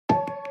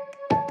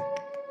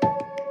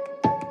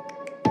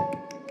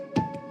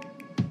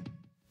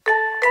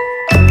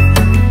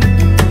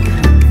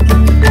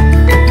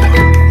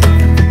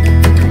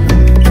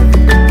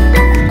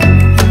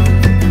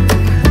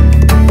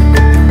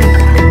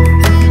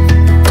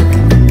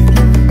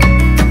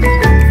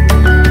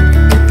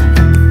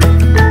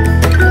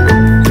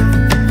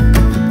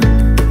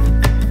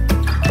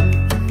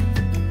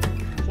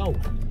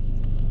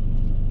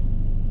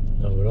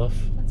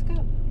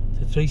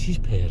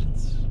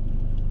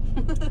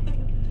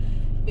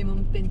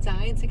mum's been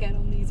dying to get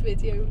on these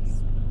videos.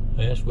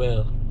 Yes,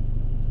 well.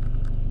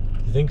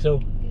 Do you think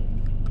so?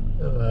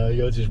 Yeah.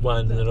 You're just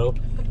winding it up.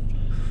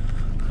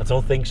 I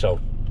don't think so.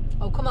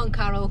 Oh, come on,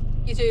 Carol.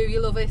 You do, you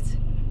love it.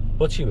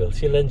 But she will.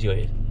 She'll enjoy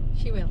it.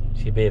 She will.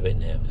 She'll be a bit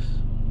nervous.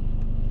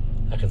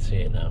 I can see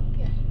it now.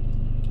 Yeah.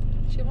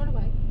 She'll run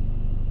away.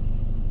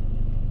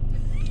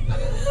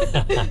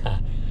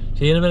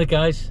 See you in a minute,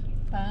 guys.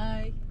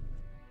 Bye.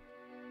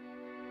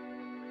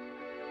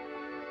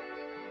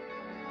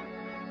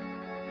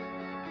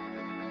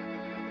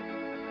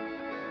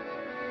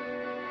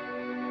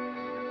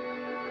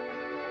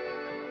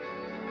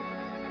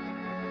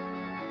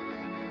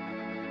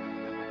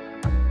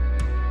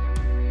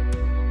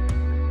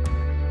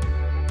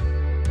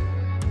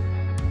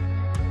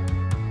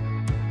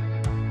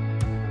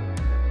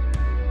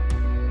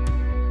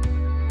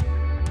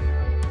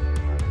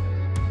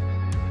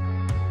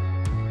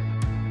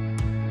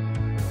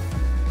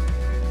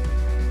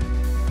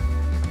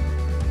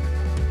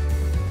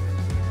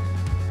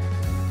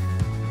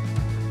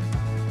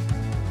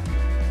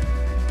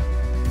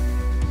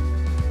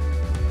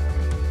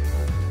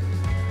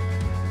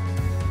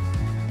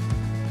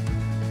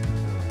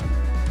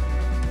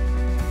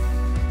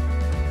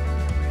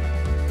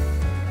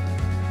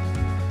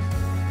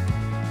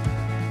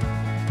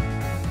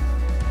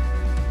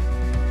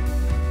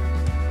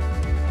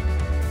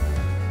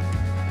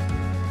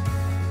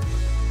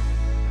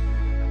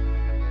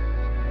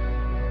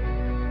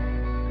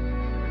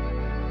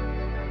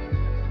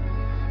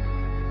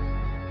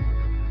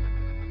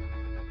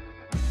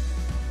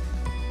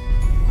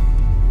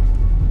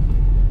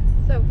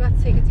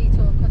 Let's take a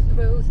detour because the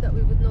road that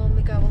we would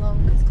normally go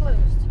along is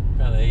closed.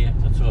 Can't hear you,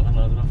 I'm talking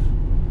loud enough.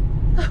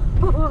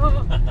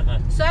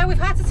 So we've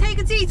had to take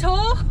a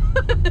detour.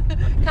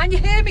 Can you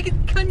hear me?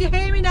 Can you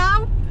hear me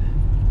now?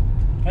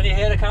 Can you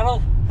hear the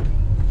Carol?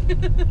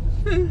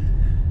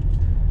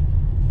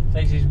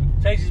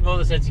 Tracy's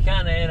mother said she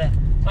can't hear her.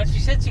 And she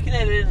said she can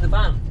hear it in the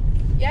van.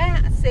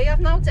 Yeah, see,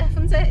 I've now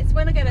deafened it. It's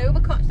when I get over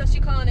that she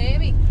can't hear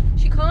me.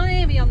 She can't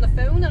hear me on the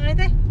phone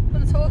either.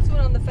 When I talk to her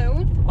on the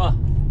phone. What?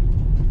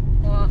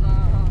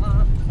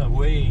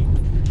 Away.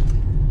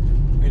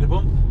 Made a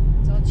bump.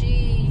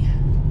 Dodgy.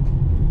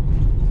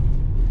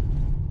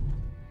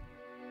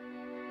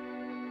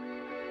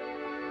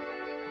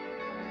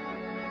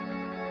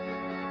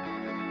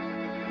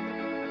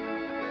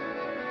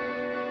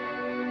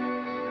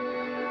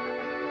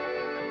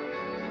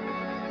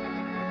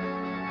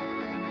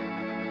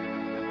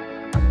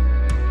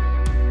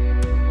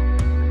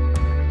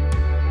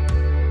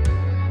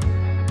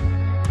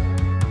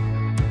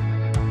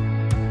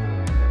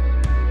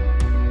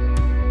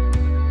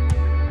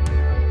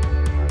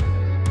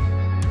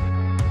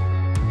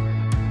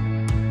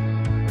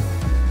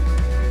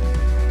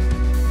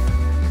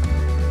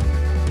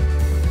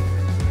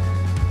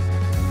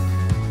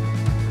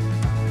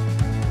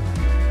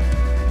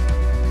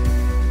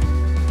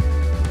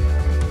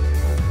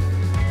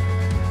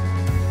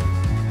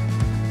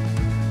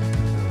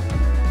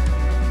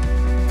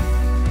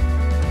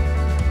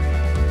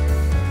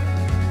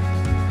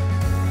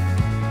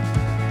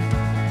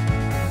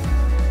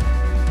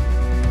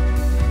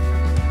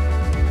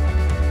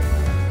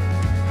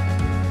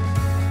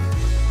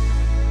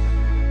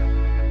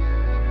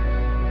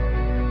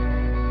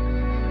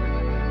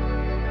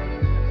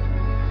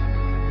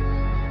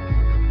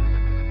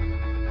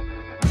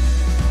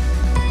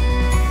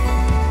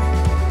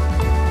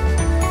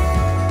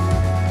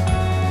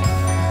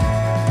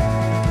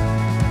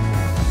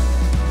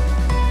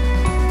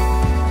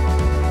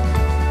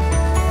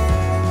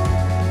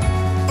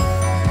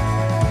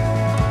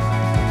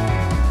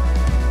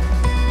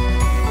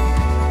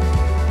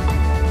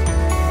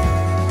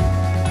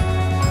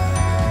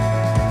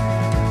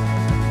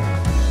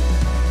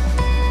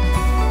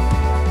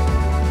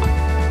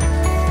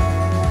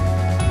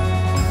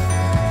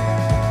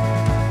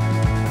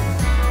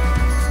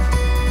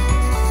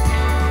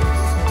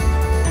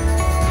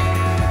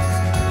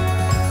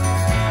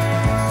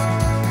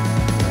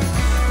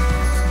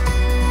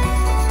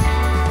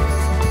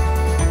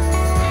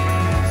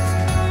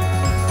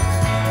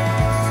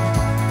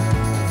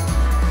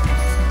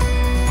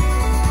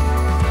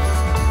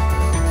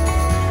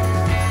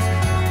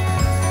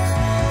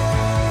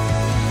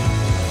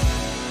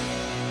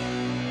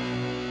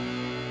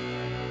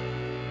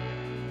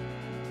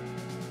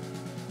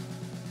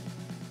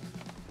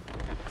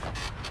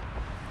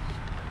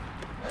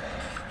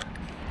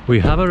 We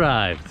have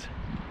arrived.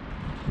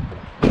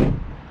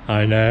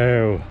 I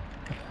know.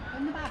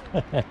 In the back.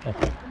 In the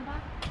back.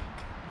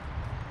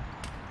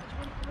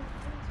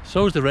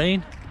 So's the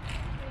rain.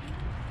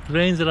 The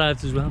rain's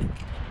arrived as well.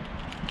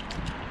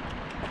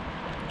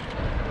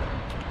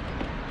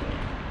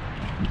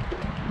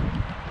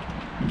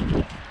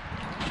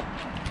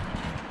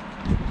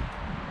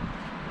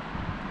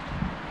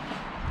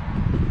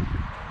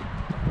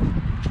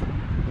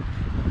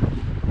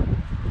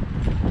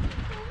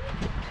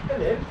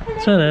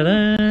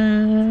 Ta-da-da!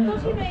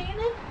 It's bloody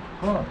raining.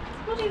 What?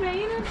 It's bloody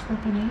raining.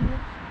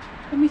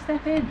 Can we stay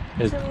step in.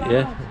 Is, So loud.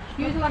 yeah.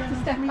 You'll have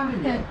to step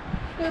back then.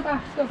 Go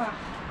back, go back.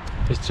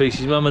 It's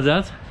Tracy's mum and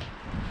dad.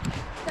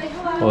 Say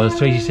hello. Or as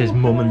Tracy says,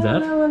 mum and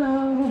dad. Hello,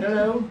 hello.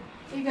 Hello.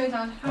 Here you go,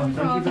 Dad. Oh, Happy thank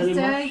you Father's very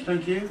Day. much.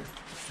 Thank you.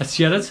 That's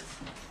Jared.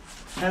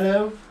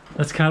 Hello.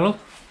 That's Carol.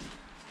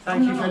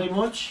 Thank you very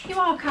much. You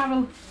are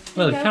Carol.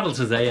 Well, Here you go. Carol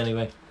today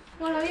anyway.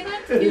 What are you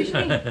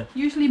then?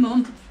 Usually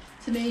mum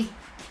to me.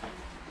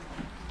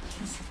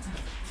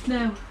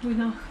 No, we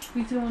don't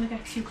want to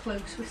get too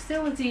close. We're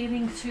still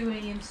adhering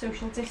to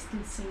social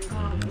distancing,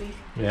 aren't we?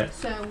 Yeah.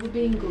 So we're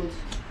being good.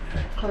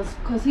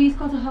 Because he's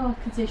got a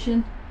heart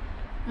condition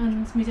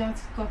and my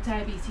dad's got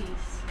diabetes.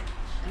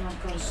 And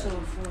I've got a sore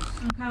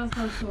foot. And Carol's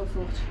got a sore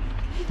foot.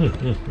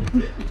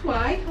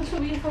 Why? What's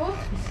what were you for?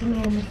 It's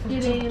normal foot.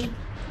 Your name.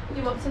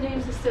 Your what's the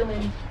names are still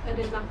in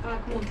that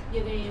bag. Come on,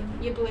 your name.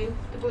 Your blue.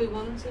 The blue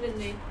ones are in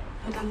there.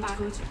 In that bag.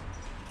 Good.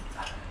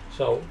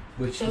 So,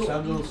 Which So,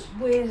 sandals?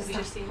 where is We that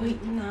just seen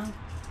pointing now?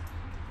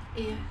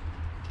 Yeah.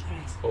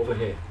 Right. over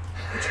here.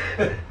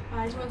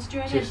 Why do you want to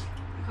join in? Just-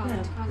 You can't No.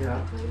 get Yeah.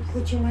 that close.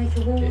 Would you like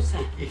a water?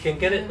 You can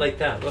get it like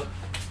that, look.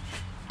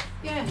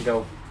 Yeah. And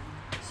go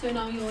So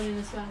now you're in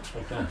as well.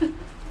 like that.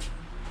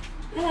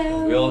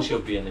 Hello. We all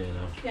should be in here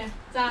now. Yeah.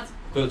 Dad.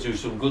 We'll do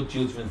some good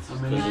judgments.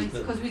 Nice.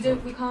 Because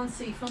we can't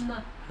see from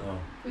that. No.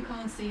 We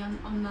can't see on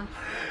that.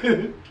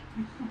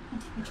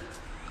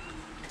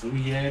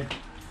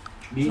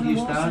 We media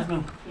stars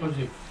now. What's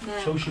it? No.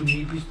 Social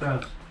media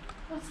stars.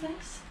 What's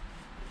this?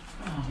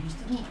 Oh, you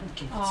didn't look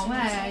at Oh,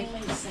 way.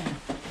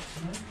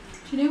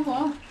 it. Do you know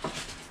what?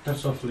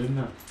 That's off Lynn,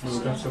 that. No,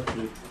 that's off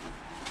Lynn.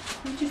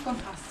 We've just gone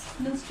past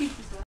Mill Street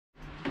as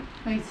well.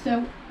 Right,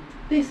 so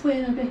this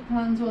weren't a big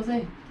plans, was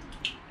it?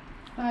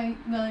 By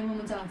my mum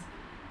and dad.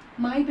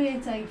 My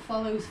birthday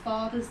follows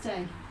Father's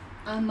Day,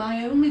 and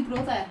my only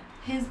brother,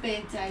 his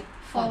birthday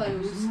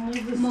follows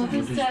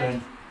Mother's Day.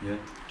 Yeah.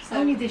 So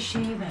Only this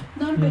year then.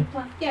 not a big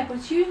plan. Yeah, but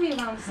it's usually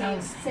around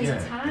the same Yeah,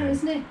 time, yeah.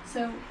 isn't it?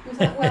 So was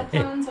that well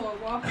planned or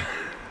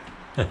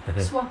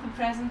what? Swap of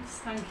presents,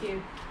 thank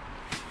you.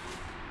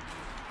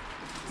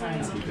 Right.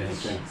 Happy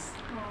birthday.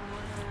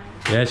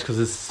 Oh, Yeah, it's because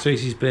it's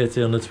Tracy's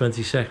birthday on the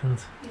 22nd.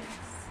 yes.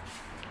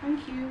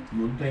 Thank you.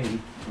 Monday.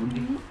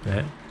 Monday.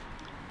 Yeah.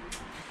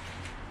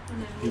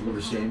 People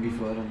were saying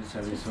before on the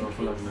telly, it's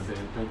awful having a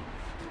birthday.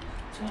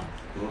 So,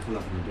 Awful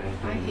having a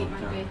birthday. I hate my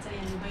lockdown. birthday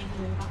anyway,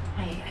 you know that.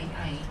 I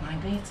hate my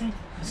birthday.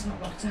 It's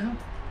not locked down.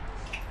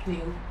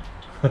 You.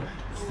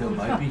 Still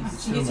might be. It You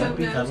still don't might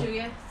be, know, Carol. do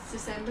you? It's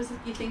December, so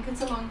you think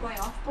it's a long way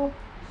off, but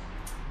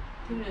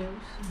who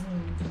knows?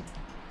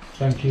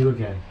 Thank you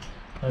again.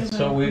 And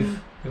so we've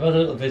had a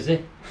little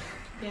visit.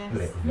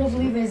 Yes.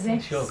 Lovely A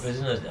visit. short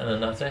visit and a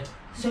natter.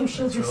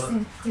 Social That's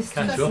right.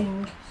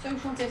 distancing.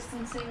 Social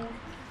distancing.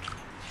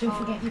 Don't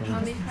forget your and my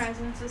presents.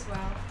 presents as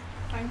well.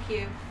 Thank you.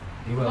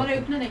 You I'm not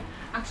welcome. opening it.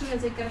 Actually, I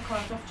did get a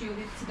card off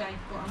Julie today,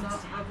 but I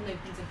haven't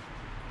opened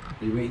it.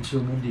 Are you waiting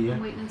till Monday, yeah?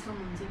 I'm waiting until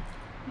Monday.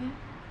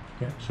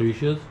 Yeah, so you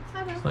should.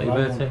 I will. It's not your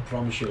Well, I birthday. won't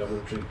promise you I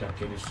won't drink that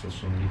Guinness till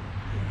Sunday.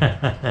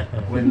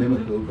 When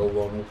Liverpool go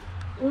 1-0.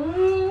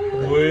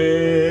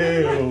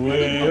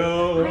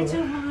 I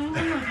don't mind.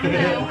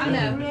 I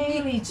know.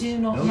 Really do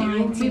not No, you mind.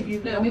 won't keep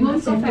you. No, my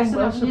mum's got better,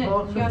 well hasn't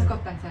supported. she? She has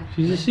got better.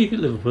 She's a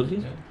secret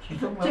Liverpoolian. She's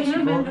done well Don't you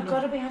remember? supported.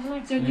 Got to be having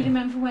like. Don't you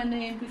remember when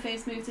we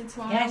first moved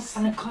into our Yes, house?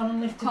 and a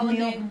Colin lifted Colin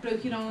me up. Lane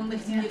broke your arm,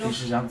 lifted Yeah. you up.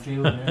 This is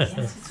Anfield, yeah.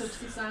 Yes, he touched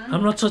his arm.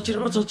 I'm not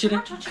touching it.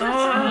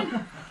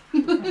 Ah!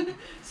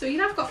 So you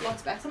have got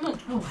lots better, Mum.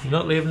 Oh, You're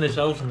not leaving this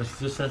house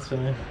unless you just said so.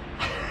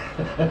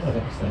 That's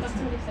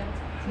what he said.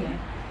 yeah.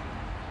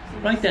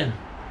 Right then.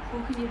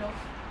 Walking you up.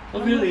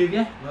 Love you, leave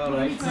you.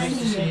 Alright, nice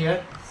to see you.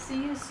 See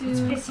you It's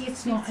soon. pity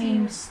it's not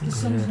the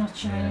sun's not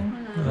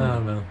shining. I know.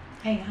 Oh well.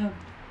 Hey ho.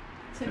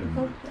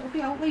 Typical. It'll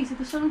be out later.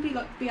 The sun will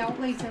be out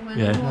later when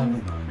Yeah.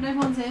 when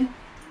everyone's in.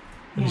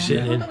 You're Yeah. I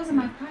sitting thought in. that was a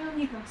magpie on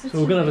your glasses. So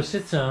we're gonna have a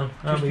sit down,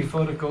 aren't Just we?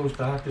 before it goes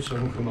dark, the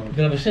sun will come We're out.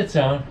 gonna have a sit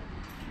down.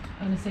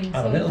 And I think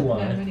Have a so. little wine.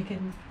 No, I'm only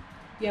kidding.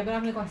 Yeah, but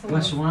having a glass of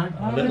Glass of wine. wine? A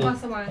Having a little,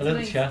 glass of wine a little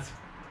tonight. chat.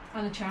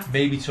 And a chat.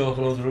 Maybe talk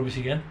a load of rubbish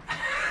again.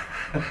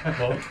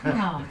 But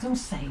No, don't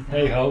say that.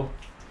 hey ho.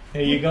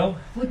 Here you go.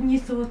 Wouldn't you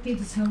thought they'd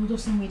have told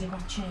us and we'd have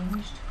got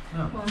changed?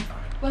 No. Well, fine.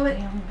 well, They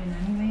haven't been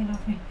anywhere,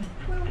 have we?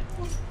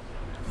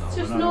 it's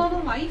just we're not-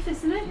 normal life,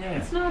 isn't it? Yeah.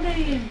 It's not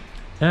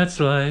That's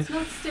right. it's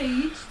not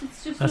staged.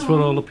 It's just That's what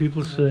normal. all the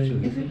people say.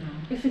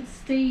 If it's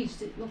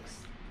staged, it looks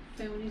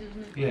phony,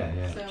 doesn't it? Yeah,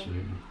 yeah, So-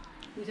 absolutely.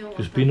 We don't want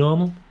Just that. be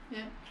normal. Yeah.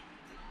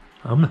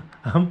 I'm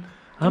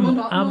You're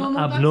not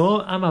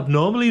normal, I'm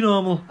abnormally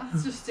normal.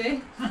 That's just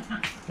it.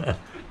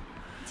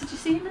 Did you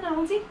see him in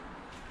Aldi?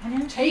 I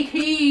know. Take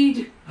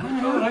heed.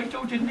 Alright,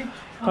 oh, didn't it?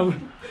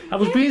 I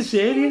was being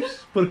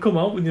serious, but it come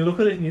out when you look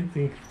at it and you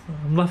think,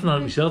 I'm laughing at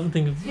myself and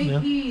thinking, Take you know.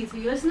 heed. Are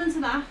you listening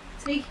to that?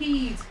 Take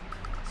heed.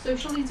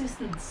 Socially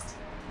distanced.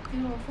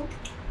 You're awful.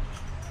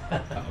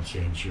 That'll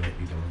change shortly,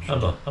 don't you? I'm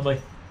not, am I?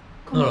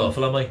 Come Not on.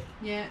 awful, am I?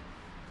 Yeah.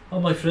 All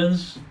my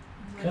friends,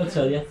 I'll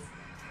tell you.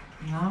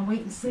 No,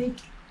 wait and see.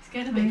 He's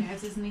getting a big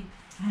head, isn't he?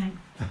 Hey,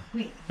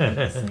 wait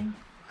and see.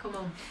 Come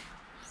on.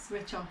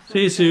 Switch off.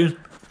 See you soon.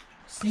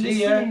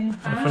 See ya. soon.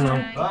 For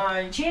now.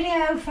 Bye.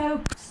 Cheerio,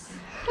 folks.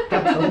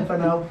 That's all for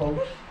now,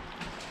 folks.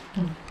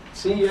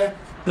 See ya.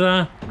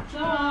 Ta-ra.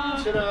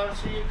 Ta-ra.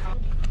 See you.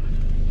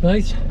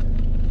 Right.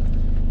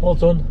 All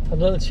done. Had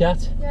a little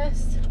chat.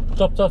 Yes.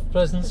 Dropped off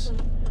presents.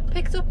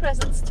 Picked up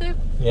presents too.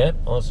 Yeah,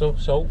 also.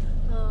 So,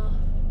 Oh,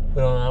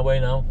 we're on our way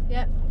now.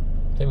 yeah.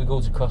 Then we go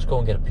to Costco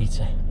and get a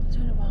pizza. I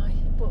don't know why,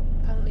 but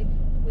apparently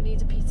we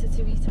need a pizza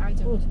to eat. I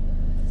don't.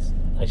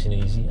 Nice and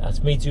easy.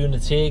 That's me doing the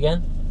tea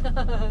again.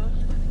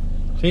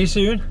 See you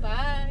soon.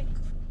 Bye.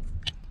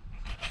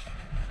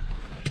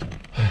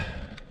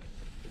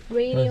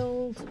 Rainy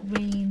old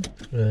rain.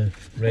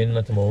 Raining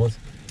at the moment.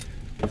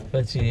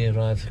 Plenty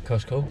arrived at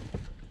Costco.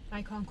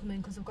 I can't come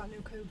in because I've got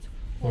no coat.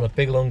 On a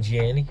big long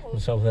journey from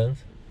the south end.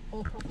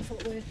 Or proper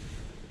footwear.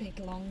 Big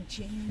long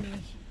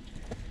journey.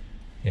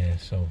 Yeah,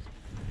 so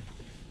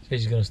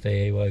she's going to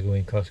stay here while I go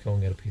in Costco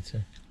and get a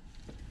pizza.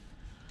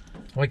 I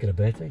might get a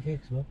birthday cake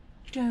as well.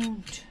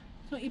 Don't.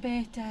 It's not your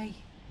birthday.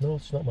 No,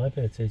 it's not my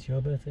birthday, it's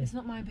your birthday. It's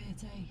not my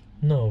birthday.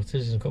 No, it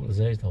is in a couple of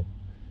days though.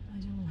 I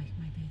don't like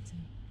my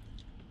birthday.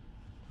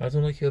 I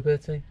don't like your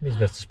birthday. It means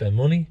best to spend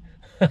money.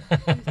 You're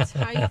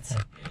tight.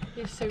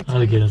 You're so tight.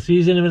 And again, see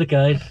you in a minute,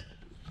 guys.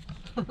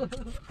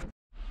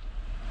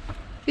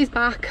 He's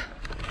back.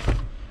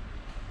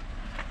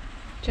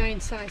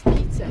 Giant sized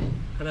pizza.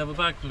 Can I have a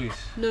bag, please?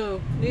 No.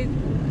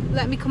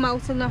 Let me come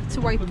out and have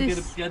to wipe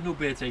this. You had no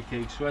birthday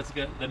cake, so I had to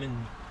get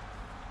lemon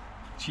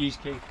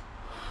cheesecake.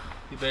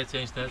 Your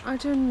birthday instead. I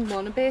don't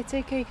want a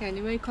birthday cake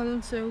anyway,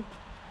 Colin, so...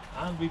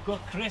 And we've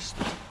got crisp.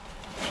 Oh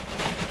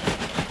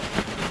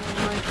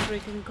my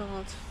friggin'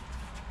 god.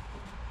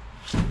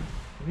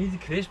 We need the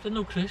crisp, there's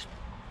no crisp.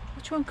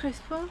 Which one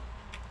crisp for?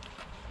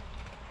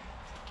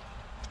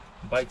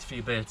 Bites for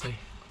your birthday.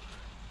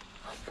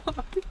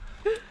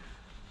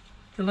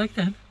 You like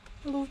them?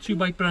 I love 2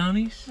 bite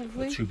brownies.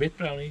 Lovely. Or 2-bit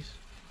brownies.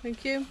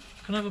 Thank you.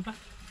 Can I have a bag?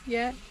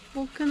 Yeah.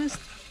 Well, do you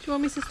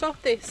want me to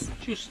stop this?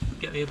 Just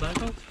get me a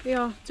bag out.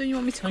 Yeah. Don't you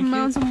want me to Thank come you.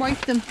 round and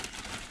wipe them?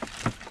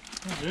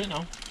 I'll do it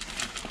now.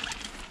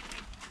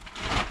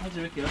 I'll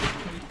do it, yeah.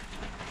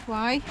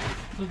 Why?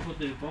 I'll put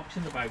the box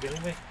in the bag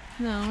anyway.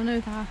 No, I know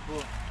that.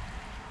 What?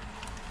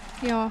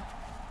 Yeah.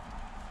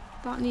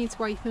 That needs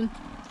wiping.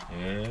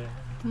 Yeah.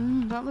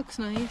 That looks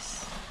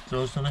nice. It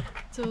does, doesn't it?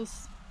 It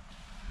does.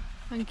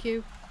 Thank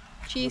you.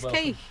 welcome.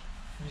 Cheesecake.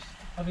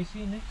 Have you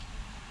seen it?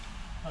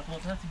 I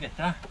thought I had to get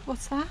that.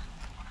 What's that?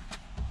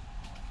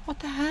 What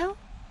the hell?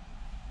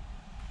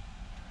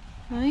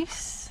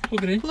 Nice.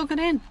 Plug it in. Plug it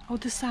in. Oh,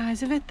 the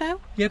size of it though.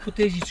 Yeah, but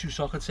there's your 2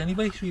 sockets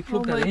anyway, so you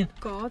plug oh that my in.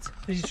 god.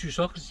 There's your 2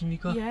 sockets and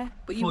you've got Yeah,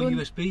 but you 4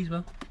 wouldn't. USB as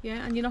well.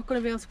 Yeah, and you're not going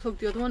to be able to plug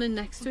the other one in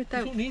next to it though.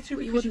 You don't need to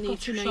But you because wouldn't you've need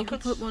got to. 2 No, you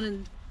can sockets. put one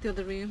in the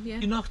other room. Yeah.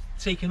 You're not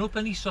taking up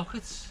any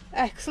sockets.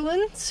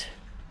 Excellent.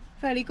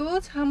 Very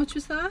good. How much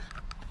was that?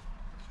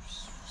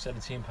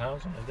 £17,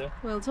 something like that.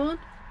 Well done.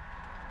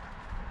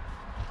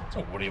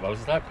 Don't worry about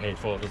it, I paid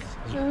for it.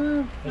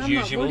 Oh, as I'm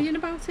usual. not worrying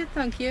about it.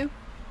 Thank you,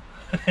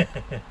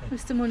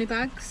 Mr.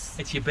 Moneybags.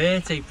 It's your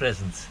birthday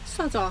present.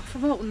 Sod off. I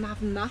won't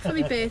having that for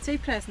my birthday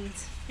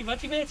present. You've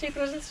had your birthday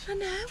present? I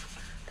know.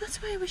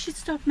 That's why we should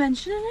stop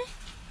mentioning it.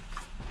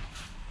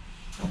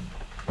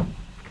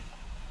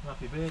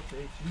 Happy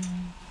birthday to me.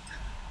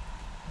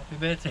 Happy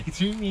birthday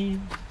to me.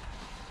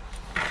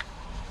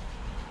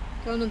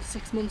 Got another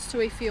 6 months to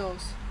wait for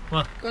yours.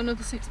 What? Got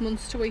another 6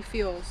 months to wait for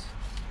yours.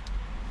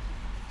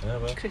 Yeah,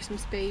 well.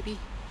 Christmas baby.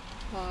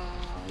 Oh,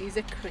 he's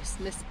a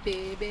Christmas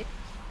baby.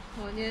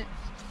 Aren't you?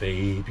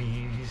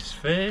 Baby's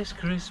first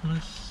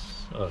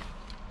Christmas. Oh,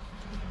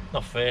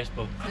 not first,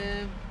 but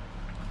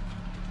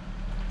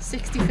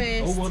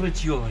 61st. oh, what a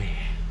joy.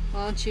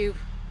 Aren't you?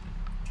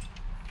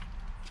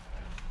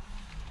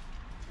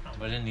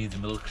 I didn't need the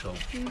milk, so. Are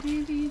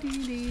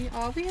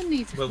we in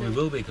need of Well, we milk?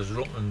 will be because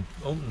we're opening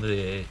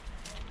the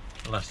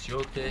last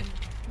jug there.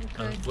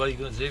 Okay. And what are you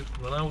going to do?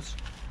 Run out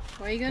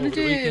What are you going over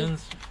to the do?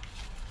 weekends?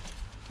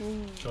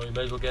 Ooh. So you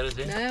may as well get us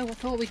in. No, I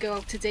thought we'd go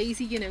out to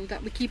Daisy, you know,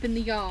 that we keep in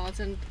the yard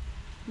and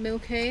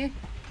milk here.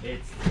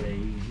 It's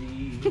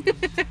Daisy.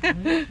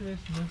 Christmas.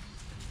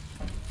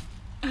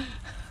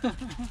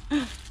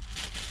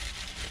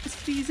 It's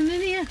freezing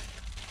in here.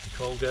 You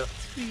cold girl?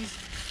 It's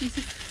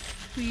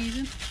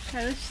freezing.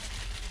 Perished.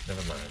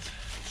 Never mind.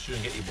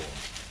 Soon get you warm.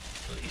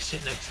 So that you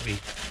sit next to me.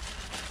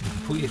 You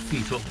can put your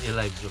feet up and your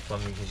legs up on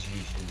me as you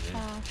usually do.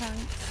 Oh,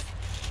 thanks.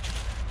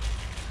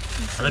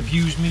 And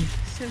abuse me.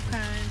 So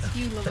kind.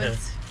 You love it.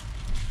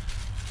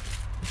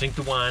 Drink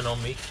the wine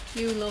on me.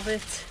 You love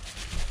it.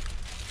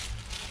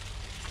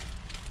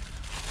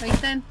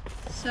 Right then,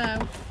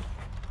 so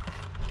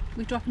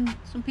we're dropping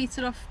some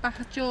pizza off back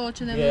at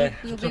George and then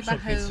we'll be drop some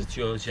back pizza home. to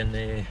George and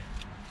And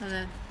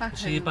then back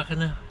see you home. back in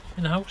the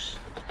house.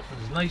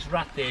 There's a nice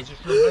rat there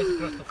just run right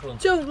across the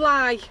front. Don't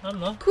lie. I'm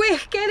not.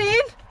 Quick, get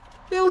in.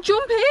 They'll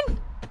jump in.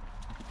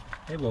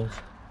 It won't.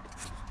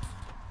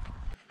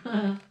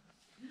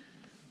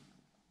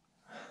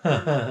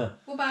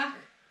 We're back.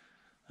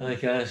 Hi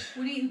guys.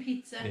 We're eating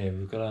pizza. Yeah,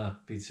 we've got our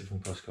pizza from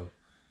Costco.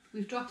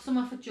 We've dropped some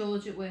off at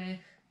George at work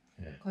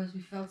Yeah. because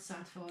we felt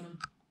sad for him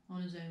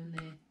on his own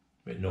there.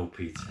 With no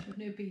pizza. With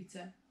no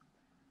pizza.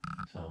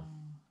 So,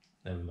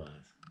 never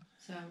mind.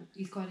 So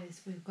he's got his,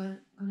 gonna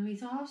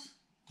eat ours.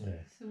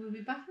 Yeah. So we'll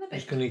be back in a bit.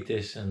 Just gonna eat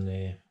this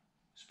and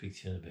speak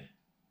to you in a bit.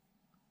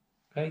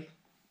 Okay?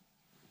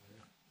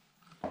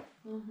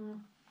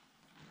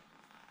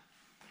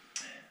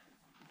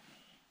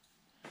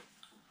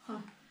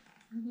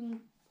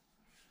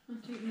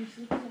 I'll take my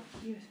slippers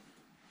off you.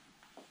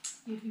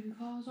 Give you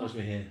cars off. How's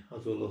my hair? How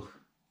do I look?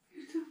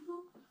 You don't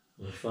know.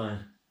 I look fine.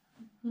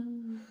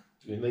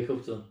 Is my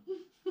makeup done?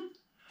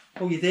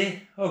 Oh, you're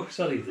there? Oh,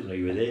 sorry, didn't know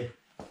you were there.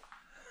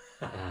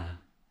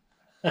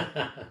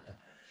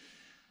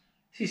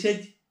 She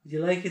said, would you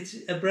like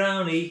a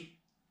brownie?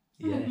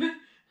 Yeah.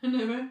 I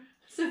never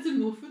said a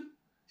muffin.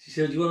 She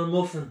said, do you want a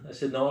muffin? I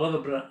said, no, I'll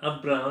have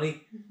have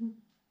brownie.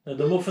 Now,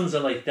 the muffins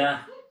are like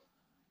that.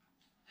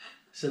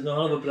 I said, no,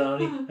 I'll have a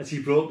brownie. And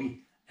she brought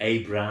me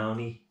a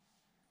brownie.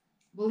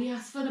 Well, he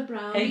asked for a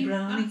brownie. A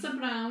brownie. That's a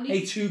brownie.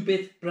 A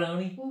 2-bit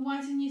brownie. Well,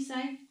 why didn't you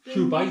say?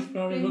 2-bite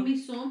brownie, Bring look. me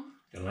some.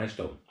 You're nice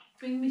though.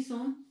 Bring me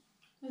some.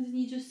 Why didn't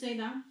you just say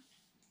that?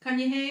 Can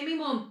you hear me,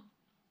 Mum?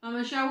 Am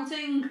I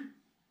shouting?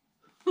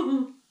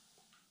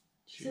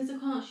 She says I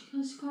can't.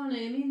 She can't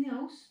hear me in the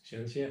house.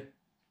 Shouldn't you?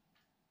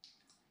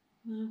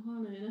 No, I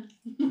can't hear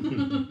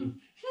her.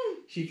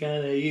 She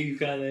can't hear you, you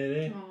can't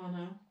hear her. Oh, I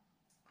know.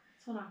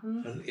 That's what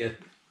happens. And, yeah.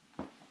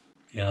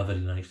 Yeah, very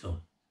nice though.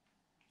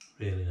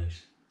 Really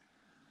nice.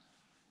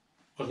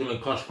 I've been in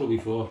Costco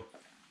before.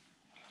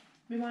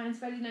 My wine's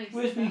very nice.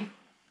 Where's me?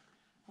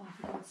 Oh,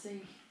 for God's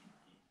sake.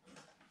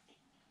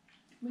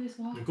 Where's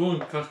what? I'm going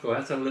to Costco. I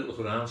have to have a little look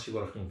around, see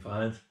what I can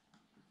find.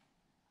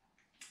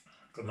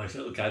 Got a nice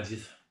little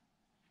gadget.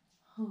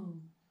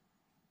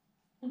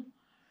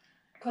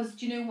 Because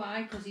do you know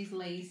why? Because he's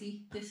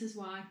lazy. This is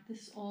why.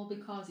 This is all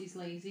because he's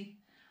lazy.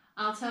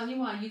 I'll tell you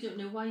why. You don't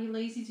know why you're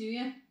lazy, do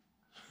you?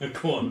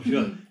 Go on,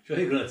 sure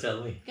you're going to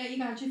tell me. Get your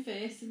gadget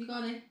first. Have you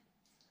got it?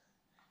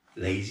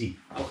 Lazy.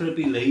 How could it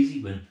be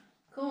lazy when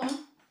Go on.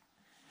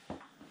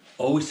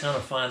 always trying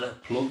to find a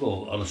plug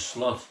or a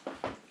slot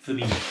for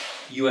me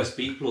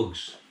USB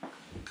plugs?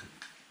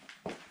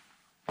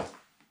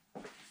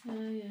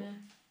 Oh, yeah.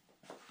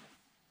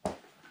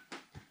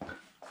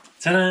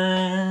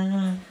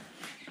 Ta-da!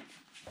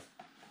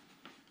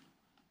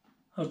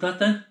 How's that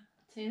then?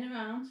 Turn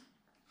around.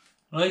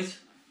 Right.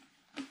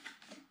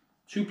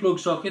 2 plug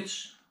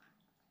sockets.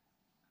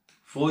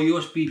 4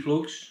 USB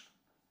plugs.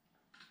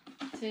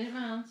 Turn it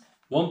round.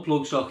 1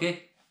 plug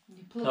socket.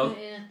 You plug it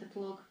in at the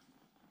plug.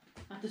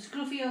 At the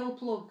scruffy old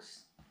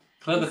plugs.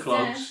 Clever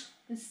clogs.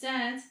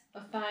 Instead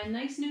of buying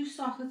nice new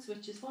sockets,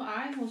 which is what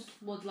I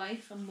would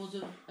like and would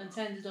have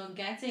intended on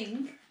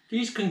getting.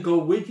 These can go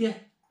with you.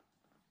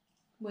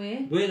 Where?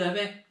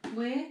 Wherever.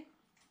 Where?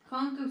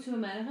 Can't go to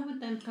America with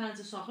them kinds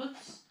of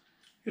sockets.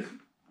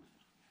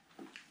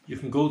 You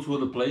can go to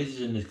other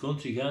places in this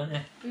country, can't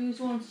you? Who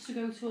wants to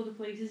go to other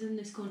places in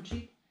this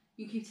country?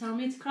 You keep telling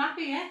me it's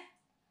crappy, yeah?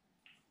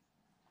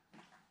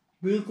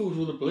 We'll go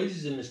to other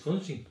places in this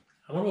country.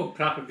 I don't know what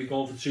crap if you're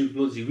going for 2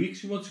 bloody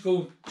weeks. You want to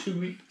go 2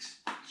 weeks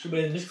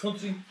somewhere in this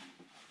country?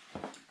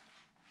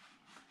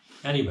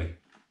 Anyway.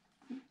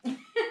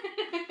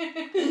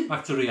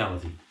 Back to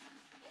reality.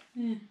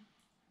 Yeah.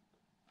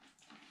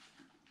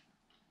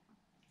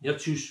 You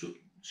have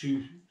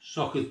two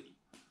socket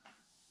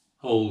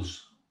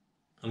holes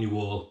on your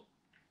wall,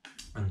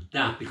 and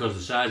that, because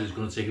the size is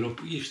going to take it up,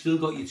 but you've still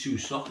got your 2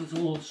 socket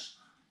holes,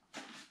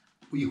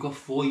 but you've got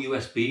 4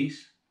 USBs.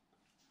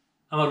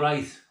 Am I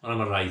right or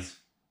am I right?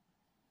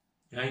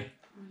 Okay?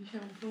 What are you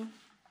shouting for?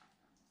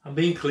 I'm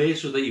being clear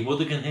so that your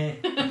mother can hear.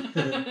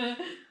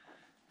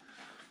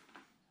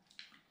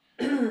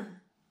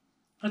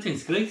 I think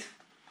it's great.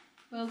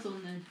 Well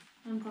done then.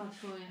 I'm glad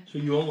for you. So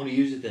you won't want to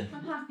use it then?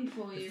 I'm happy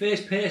for The you.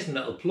 first person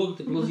that'll plug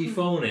the bloody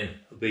phone in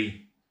will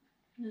be...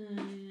 Yeah,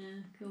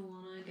 go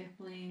on, I get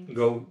blamed.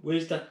 Go,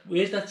 where's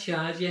that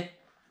charger?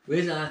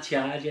 Where's our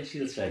charger,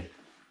 she'll say.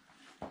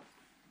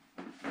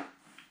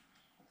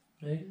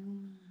 Hey?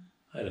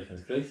 I reckon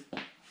it's great.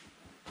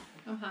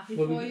 I'm happy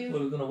What for are you.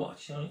 we going to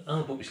watch? I'm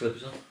going to put my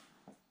slippers on.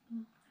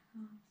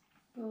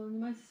 Go on, you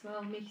might as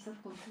well make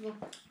yourself comfortable.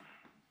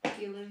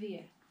 You'll live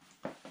here.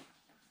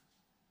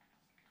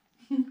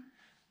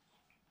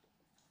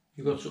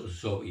 You've got something to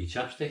sort with your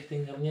chapstick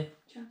thing, haven't you?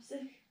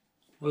 Chapstick?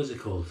 What is it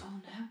called? Oh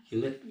no.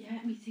 Your lip?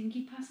 Yeah, me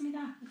thingy, pass me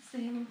that. It's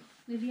there,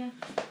 Lydia.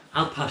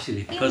 I'll pass you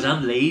it because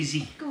I'm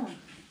lazy. Go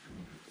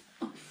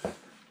on.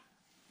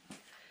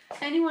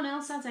 Anyone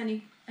else has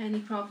any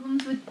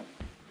problems with...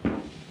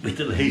 With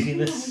the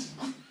laziness.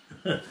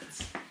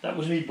 That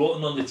was me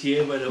button on the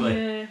chair, by the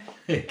way.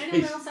 Yeah.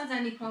 Anyone else has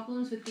any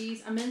problems with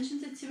these? I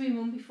mentioned it to my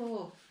mum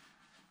before.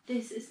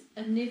 This is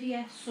a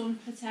Nivea Sun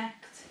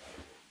Protect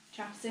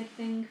chapstick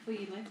thing for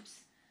your lips.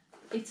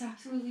 It's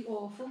absolutely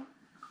awful.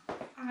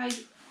 I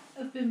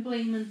have been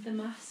blaming the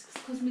masks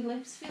because my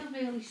lips feel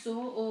really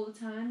sore all the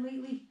time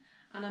lately,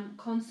 and I'm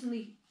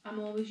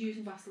always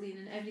using Vaseline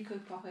in every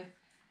coat pocket,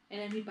 in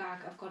every bag.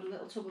 I've got a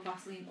little tub of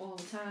Vaseline all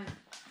the time,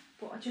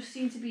 but I just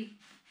seem to be,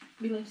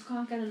 my lips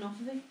can't get enough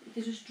of it.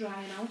 They're just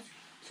drying out.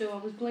 So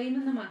I was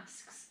blaming the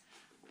masks,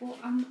 But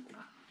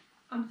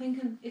I'm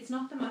thinking it's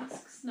not the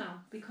masks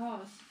now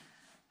because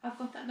I've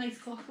got that nice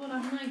cloth one,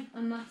 haven't I?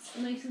 And that's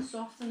nice and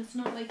soft and it's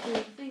not like all the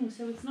things,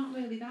 so it's not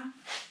really that.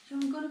 So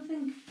I'm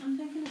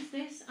thinking it's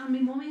this. And my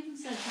mum even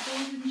said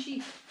before, didn't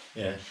she?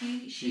 Yeah.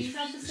 She's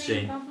had the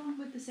same problem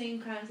with the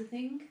same kinds of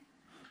thing.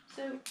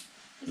 So,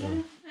 is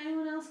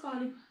anyone else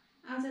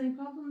has any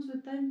problems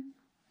with them?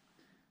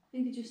 I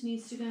think it just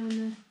needs to go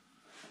in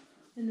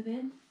the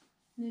bin.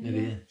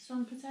 Nivea.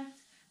 Sun Protect.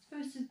 It's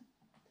supposed to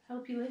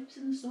help your lips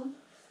in the sun.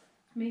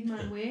 It's made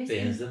mine worse.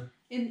 Burns them.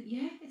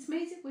 It's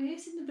made it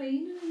worse in the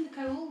rain and in the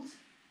cold.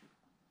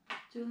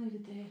 Don't leave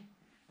it there.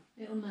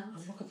 It'll melt.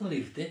 I'm not going to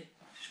leave it there.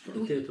 Just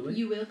put it away.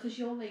 You will, because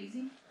you're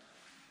lazy.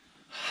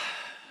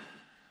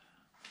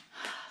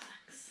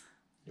 Thanks.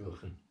 You're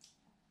welcome.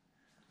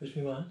 Where's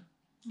my wine?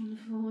 On the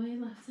floor,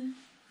 you left it.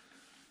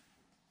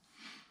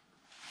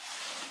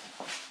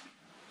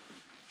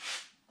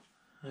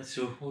 Right,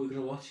 so what are we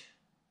going to watch?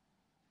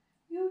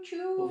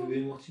 YouTube. What have we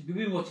been watching? We've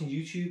been watching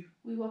YouTube.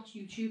 We watch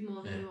YouTube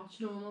more than we watch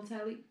normal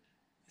telly.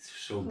 It's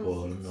so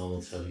boring,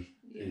 normal telly.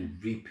 Yeah.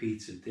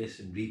 Repeats of this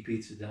and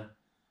repeats of that.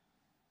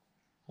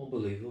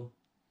 Unbelievable.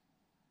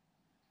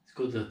 It's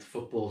good that the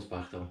football's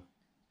back though.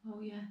 Oh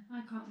yeah,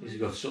 I can't wait.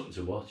 You've got something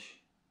to watch.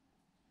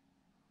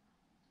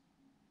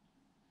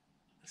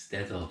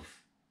 Instead of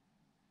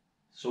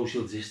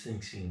social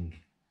distancing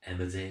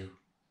Emmerdale.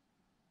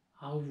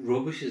 How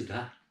rubbish is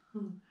that?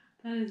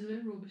 That is a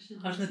bit rubbish.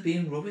 Hasn't it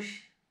been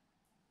rubbish?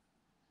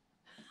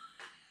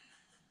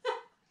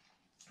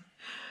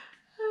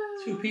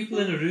 Two people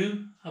in a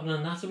room having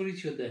a natter with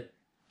each other.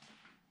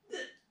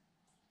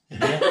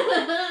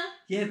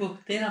 Yeah, but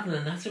they're having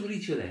a natter with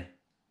each other.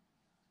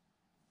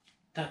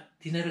 That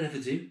they never ever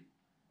do.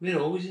 We're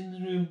always in the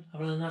room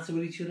having a natter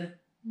with each other.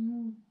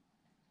 Mm.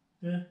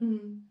 Yeah.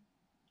 Mm.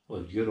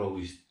 Well, you're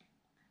always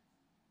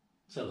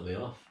telling me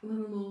off.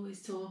 Well, I'm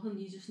always talking,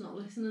 you're just not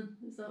listening.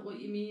 Is that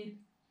what you mean?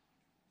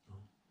 No.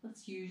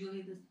 That's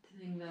usually the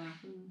thing that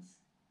happens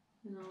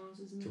in ours,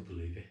 isn't it? Don't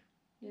believe it.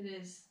 It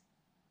is.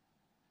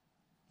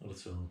 Not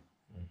at all.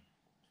 No.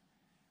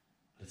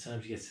 By the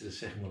time she gets to the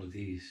second one of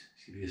these,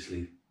 she'll be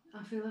asleep.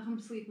 I feel like I'm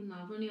sleeping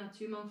now. I've only had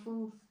 2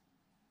 mouthfuls.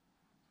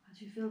 I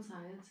do feel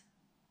tired.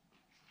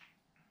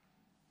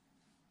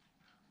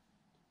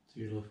 Do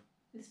you love?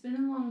 It's been a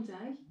long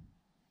day.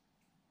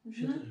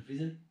 Isn't it?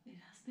 Everything? It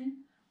has been.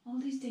 All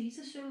these days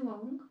are so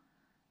long.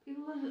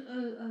 People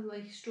are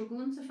like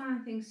struggling to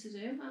find things to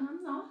do, and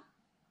I'm not.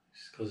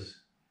 It's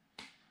because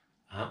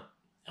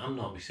I'm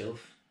not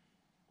myself.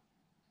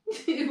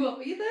 What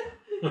were you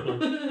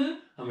then?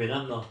 I mean,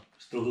 I'm not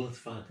struggling to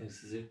find things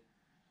to do.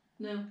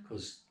 No.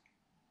 Because...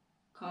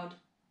 COD.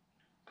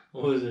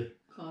 What is it?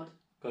 COD.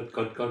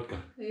 God.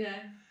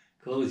 Yeah.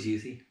 Call of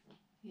Duty.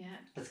 Yeah.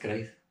 That's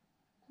great.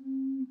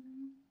 Mm.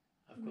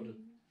 I've got it.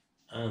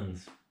 And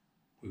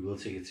we will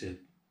take it to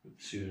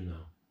soon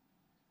now.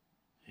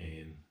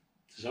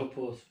 To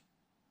Southport.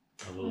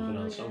 Have a look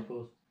around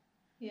Southport.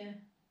 Yeah.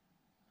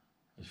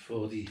 There's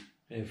 40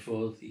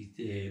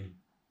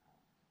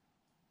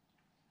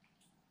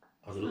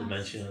 had a little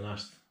mention and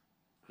asked,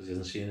 because he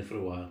hasn't seen it for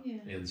a while.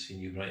 Yeah. He hasn't seen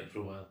you Brighton for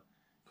a while.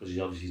 Because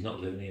he's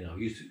not living here now.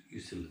 He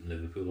used to live in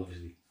Liverpool,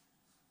 obviously.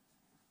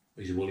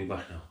 But he's a woolly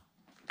back now.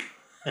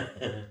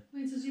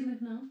 Where does he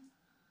live now?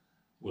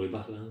 Woolly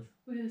Backland.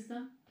 Where is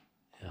that?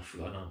 Yeah, I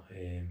forgot now.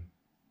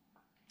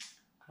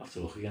 I'll have to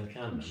look again,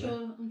 can't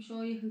remember. I'm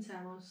sure you can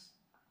tell us.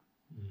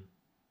 Mm.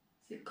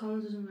 See,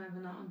 Colin doesn't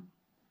remember nothing.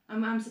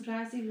 I'm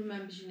surprised he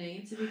remembers your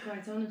name, to be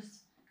quite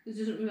honest. He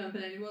doesn't remember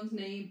anyone's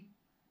name.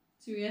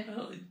 Do you?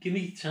 Well, give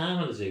me time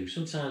on the do.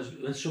 Sometimes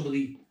when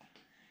somebody...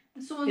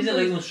 Someone Is it goes,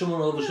 like when someone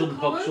all of a sudden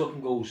Colin? pops up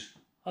and goes,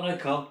 alright,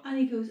 Col? And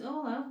he goes,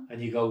 oh hello.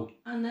 And you go,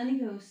 And then he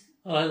goes,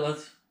 alright,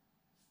 lads.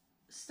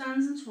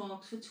 stands and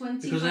talks for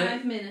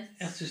 25 minutes.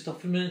 I have to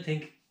stop for a minute and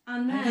think,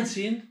 And I haven't then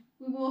seen.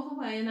 we walk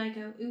away and I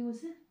go, who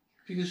was it?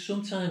 Because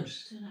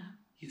sometimes I don't know.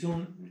 you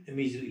don't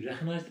immediately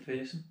recognise the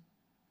person.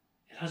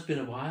 It has been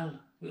a while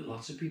with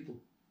lots of people.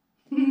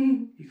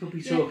 You could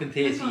be talking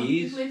 30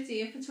 years. We've lived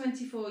here for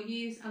 24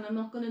 years and I'm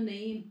not going to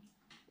name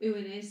who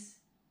it is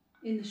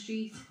in the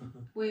street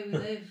where we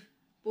live.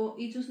 But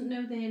he doesn't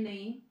know their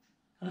name.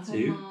 That's Come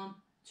who. on.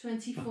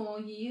 24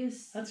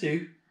 years. That's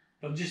who.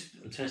 I'm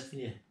testing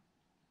you.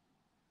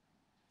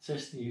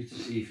 Testing you to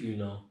see if you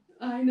know.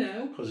 I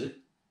know.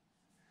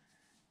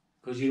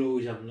 Because you're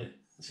always having it,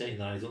 saying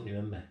that I don't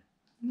remember.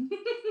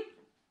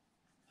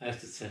 I have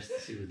to test to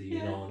see whether you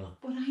know or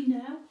not. But I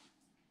know.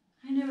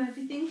 I know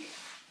everything.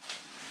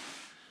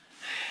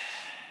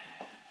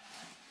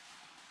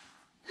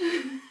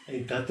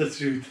 Ain't that the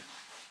truth?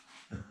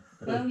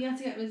 Well, you had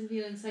to get rid of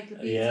your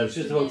encyclopedia. Yeah, I was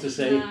just about to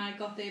say. Nah, I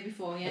got there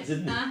before you. I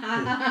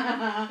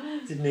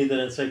didn't need an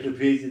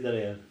encyclopedia that I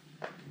had.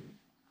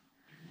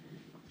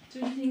 Do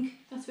you think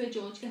that's where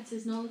George gets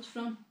his knowledge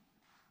from?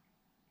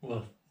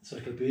 What?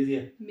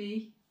 Encyclopedia?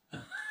 Me.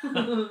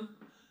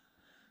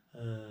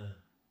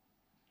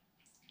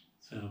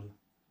 So,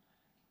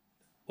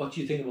 what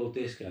do you think about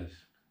this, guys?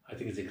 I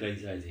think it's a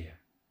great idea.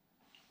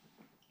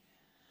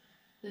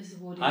 This is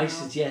what I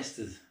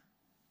suggested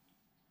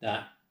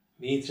that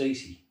me and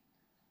Tracy,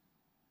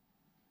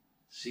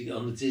 see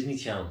on the Disney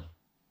Channel,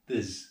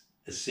 there's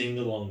a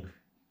sing-along.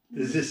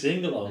 There's a I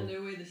sing-along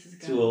know where this is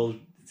going. to all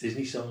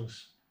Disney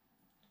songs.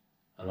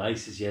 And I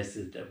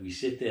suggested that we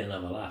sit there and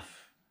have a laugh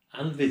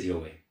and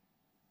video it,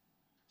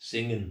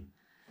 singing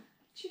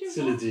Do you know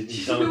to what? the Disney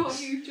Do you know what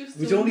songs. you've just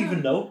We done don't now?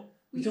 even know.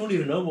 We don't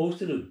even know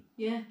most of them.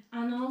 Yeah,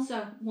 and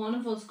also one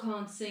of us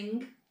can't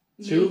sing.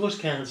 Two Me. of us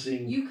can't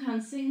sing. You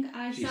can sing.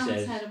 I She sound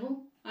says.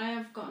 terrible. I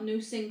have got no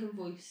singing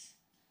voice.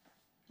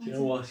 Do you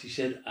know what? She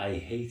said, I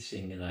hate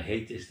singing, I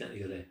hate this, that, and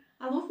the other.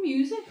 I love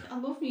music.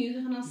 And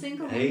I'll sing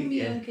along Hey, in my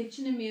yeah. own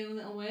kitchen in my own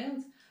little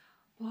world.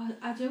 But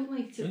I don't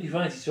like Don't to. you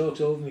find she talks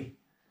over me?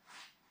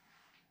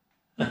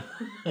 Go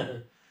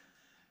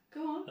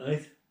on.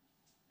 Right?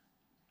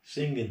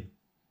 Singing.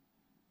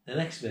 The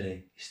next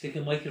minute, you stick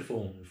a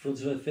microphone in front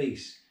of her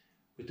face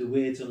with the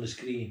words on the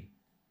screen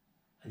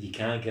and you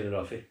can't get it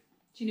off it.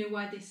 Do you know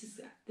why this is?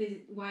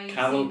 Why he's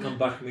Carol saying can that?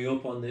 back me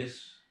up on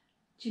this.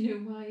 Do you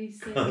know why he's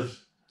saying?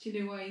 Because Do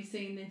you know why he's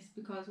saying this?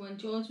 Because when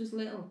George was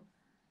little,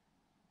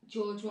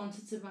 George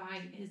wanted to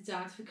buy his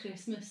dad for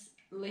Christmas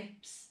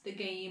Lips, the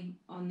game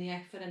on the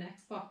for an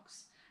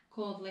Xbox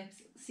called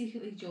Lips.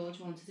 Secretly, George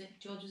wanted it.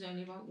 George was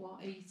only about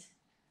 8.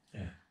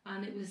 Yeah.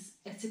 And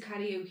it's a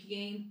karaoke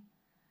game.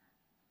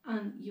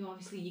 And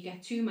you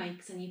get 2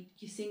 mics and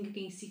you sing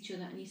against each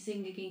other and you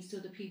sing against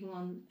other people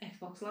on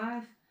Xbox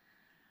Live.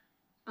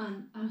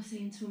 And I was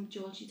saying to him,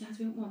 George, your dad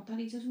won't want that.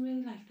 He doesn't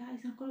really like that.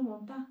 He's not going to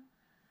want that.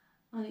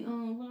 And he,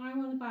 oh, well, I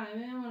want to buy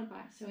it. I want to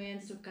buy it. So I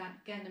ended up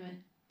getting him it.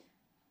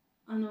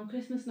 And on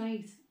Christmas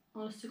night,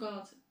 honest to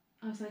God,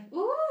 I was like,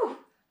 ooh,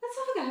 let's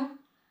have a go.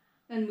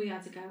 And we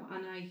had to go,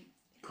 and I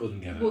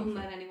couldn't get it wouldn't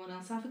off let anyone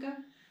else have a go.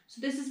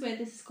 So this is where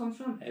this has come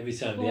from. Every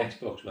time the But-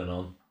 Xbox went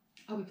on,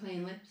 Are we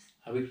playing Lips?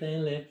 are we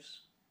playing Lips?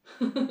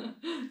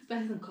 It's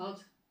better than COD.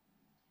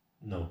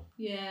 No.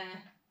 Yeah,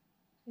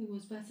 it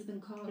was better than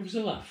It COD. was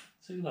a laugh.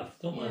 It's a laugh.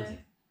 Don't mind Yeah.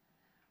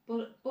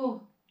 it.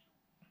 But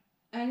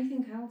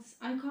anything else,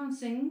 I can't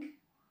sing.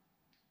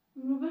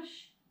 I'm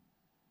rubbish.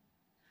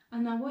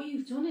 And now what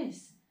you've done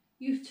is,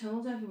 you've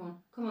told everyone,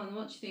 come on,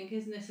 what do you think?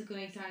 Isn't this a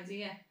great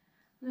idea?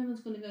 And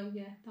everyone's going to go,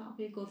 yeah, that'll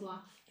be a good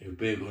laugh. It would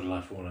be a good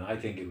laugh, won't it? I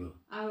think it will.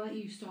 I'll let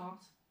you start.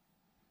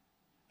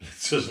 It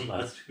doesn't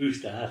matter who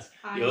starts.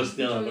 I You're am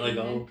still having a joining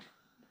go.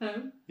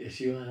 No? Yes,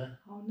 you are.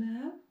 Oh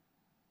no.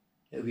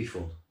 It'll be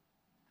fun.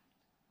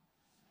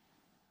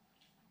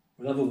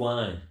 We'll have a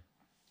wine.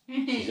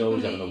 She's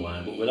always having a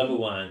wine, but we'll have a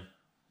wine.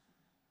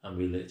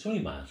 And it's only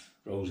mad.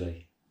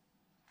 Rosé.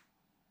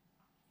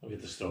 I'll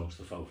get the strong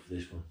stuff out for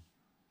this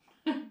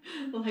one.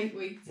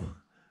 Lightweight. Well,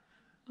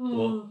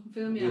 Oh,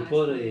 film me We'll eyes.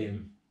 put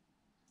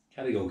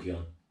karaoke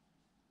on.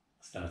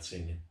 Start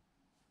singing.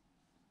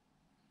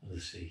 And we'll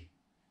see.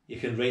 You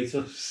can rate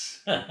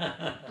us.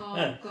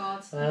 Oh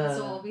God, that's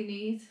all we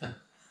need.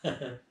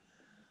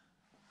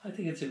 I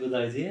think it's a good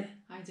idea.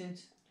 I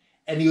don't.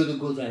 Any other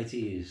good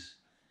ideas?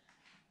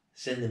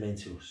 Send them in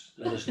to us.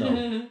 Let us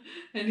know.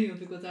 Any other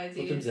good Put them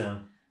ideas?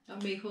 down.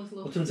 And make us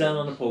look. Put them down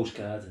on a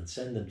postcard and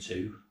send them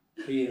to.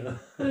 You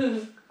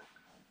know.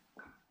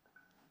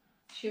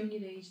 Showing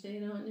your age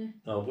there, aren't you?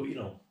 No, but you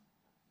know.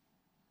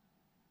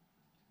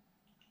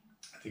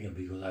 I think it'd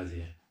be a good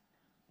idea.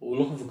 But we're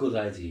looking for good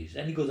ideas.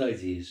 Any good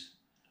ideas?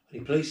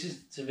 Any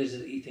places to visit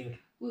that you think?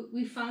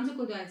 We found a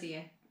good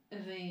idea of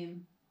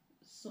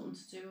something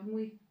to do, haven't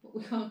we? But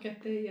we can't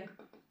get there yet.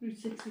 Route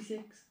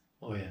 66.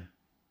 Oh yeah.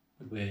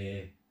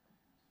 We're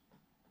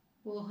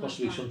We'll look at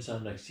possibly that.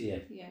 sometime next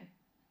year. Yeah.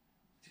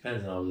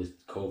 Depends on how the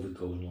COVID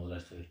goes and all the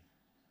rest of it.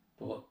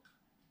 But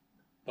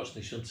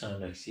possibly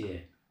sometime next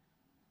year,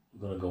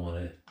 we're going to go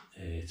on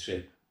a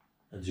trip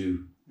and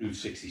do Route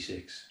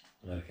 66,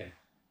 America.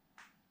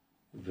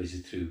 We'll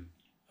visit through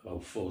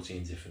about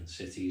 14 different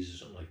cities or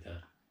something like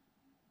that.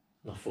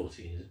 Not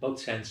 14, it's about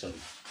 10, sorry.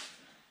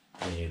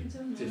 I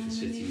don't know. Different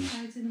cities.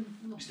 I didn't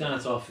look. We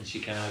start off in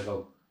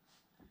Chicago,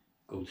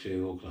 go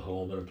through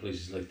Oklahoma and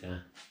places like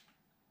that.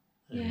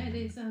 Yeah, it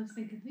is. I was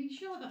thinking, are you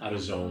sure that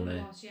Arizona. that's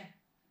what it was? Yeah.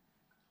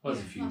 Quite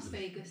Yeah, a few. Las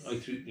Vegas.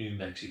 Right through New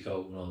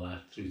Mexico and all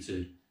that, through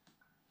to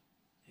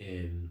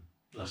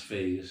Las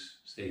Vegas.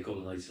 Stay a couple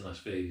of nights in Las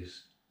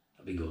Vegas.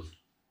 That'd be good.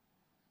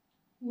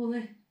 Will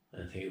it? I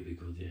think it'd be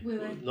good, yeah. Will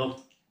But it? no,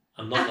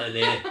 I'm not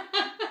letting in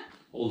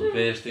all the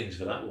best things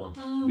for that one.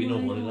 Oh There'll be no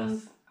my money God.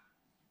 left.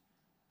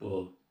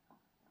 But,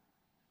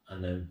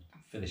 and then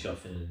finish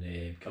off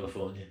in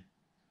California,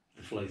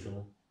 the flight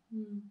home.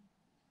 Hmm.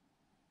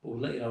 But we'll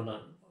let you know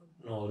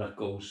how that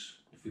goes.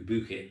 If we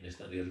book it and this,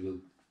 that, and the other,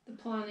 The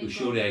planning. we'll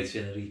show the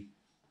itinerary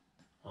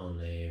on.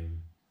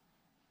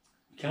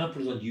 We can't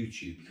put it on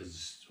YouTube because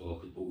it's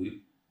awkward, but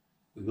we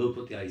will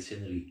put the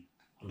itinerary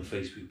on the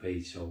Facebook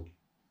page. So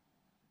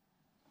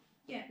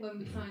Yeah, when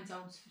we find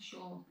out for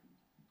sure.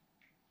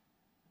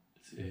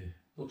 it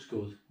looks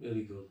good,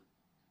 really good.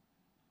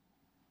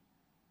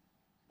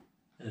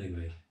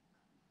 Anyway,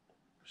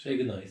 say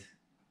goodnight.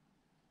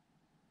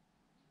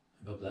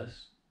 God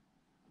bless.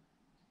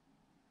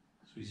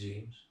 Sweet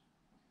dreams.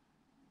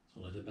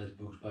 Don't let the bed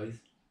bugs bite.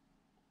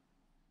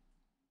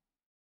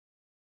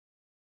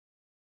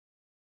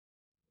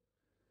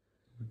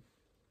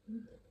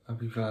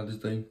 Happy Father's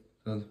Day,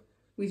 Dad.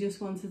 We just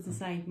wanted to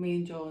say, me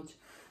and George,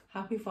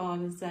 Happy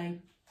Father's Day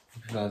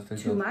Happy Father's Day,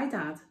 to Dad. my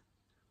dad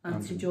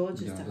and to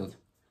George's my dad. granddad.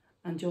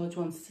 And George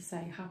wants to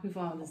say Happy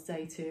Father's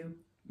Day to...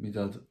 Me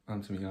dad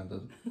and to me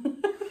granddad.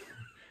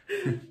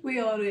 We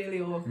are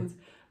really awkward.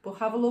 But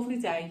have a lovely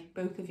day,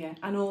 both of you,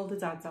 and all the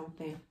dads out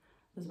there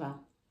as well.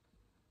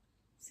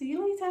 See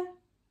you later.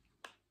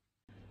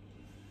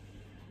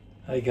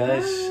 Hi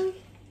guys. Bye.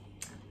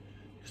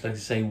 Just like to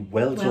say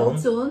well Well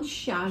done. done,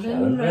 Sharon,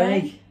 Sharon Ray.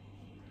 Ray.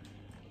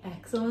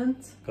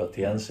 Excellent. Got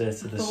the answer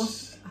to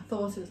this. I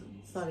thought it was...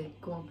 Sorry,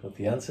 go on. Got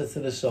the answer to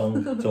the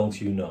song, Don't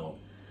You Know?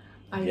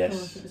 I Yes.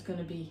 thought it was going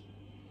to be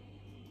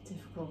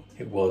difficult.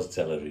 It was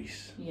Della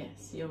Reese.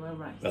 Yes, you were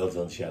right. Well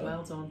done, Sharon.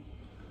 Well done.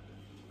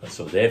 And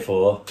so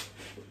therefore,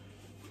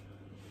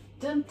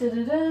 Dun,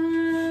 dun, dun,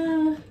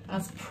 dun.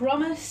 As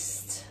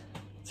promised,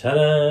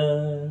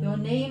 ta-da! your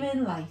name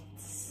in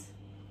lights.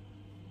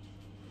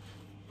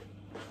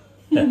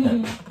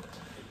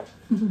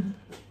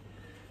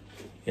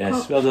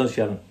 Yes, well done,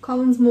 Sharon.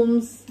 Colin's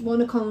mum's,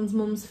 one of Colin's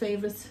mum's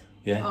favourite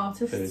Yeah,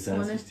 artists, favourite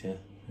wasn't artist, it?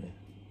 yeah.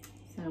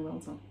 So well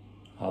done.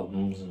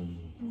 Albums and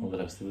all the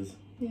rest of it.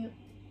 Yeah.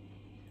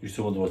 Used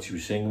to wonder what she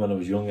was singing when I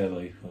was younger,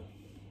 like, but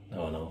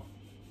now I know.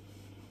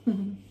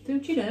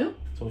 Don't you know?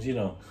 Don't you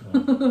know?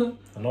 No.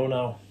 I know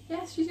now.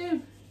 Yes, you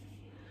do.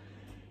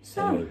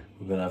 So, Anyway,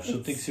 we're going to have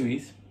something it's to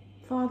eat.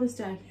 Father's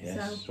Day.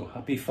 Yes, So, so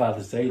happy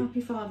Father's Day.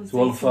 happy Father's To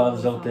Day all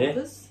fathers all out there.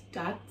 fathers,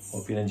 dads,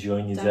 Hope you're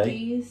enjoying your day,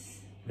 daddies,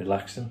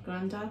 relaxing,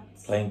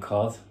 granddads, playing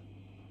card,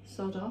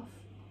 sod off.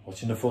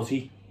 watching the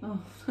footy. Oh,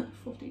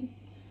 40.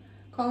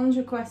 Colin's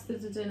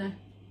requested a dinner.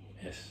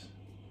 Yes,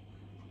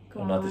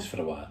 Go I've on, had this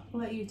for a while. I'll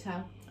let you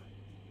tell.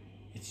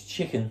 It's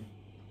chicken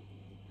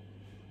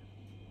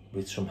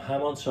with some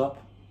ham on top,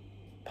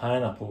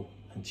 pineapple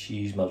and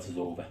cheese melted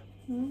over.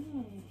 Mm.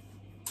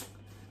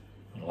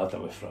 And I'll have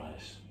that with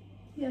fries.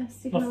 Yes,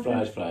 you can Not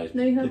have fries, them.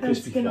 No, you the have them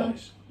crispy skin on.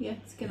 fries. Yeah,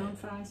 skin on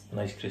fries.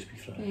 Nice crispy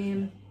fries.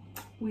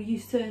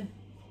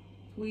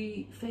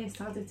 We first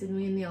had it, didn't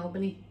we, in the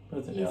Albany? I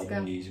don't years know,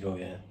 ago. years ago,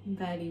 yeah.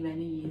 Very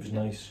many years It was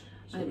ago. nice.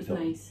 So And it we was thought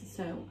nice,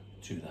 so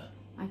do that.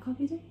 I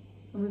copied it.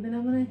 And we've been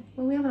having it.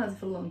 Well, we haven't had it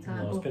for a long time.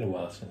 No, it's but been a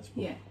while since,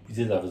 but yeah, we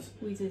did have it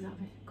we did have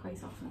it quite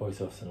often.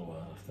 quite often a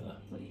while after that.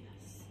 But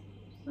yes.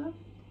 So,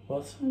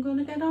 What? I'm going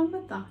to get on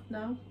with that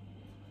now.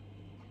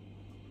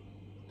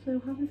 So,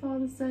 happy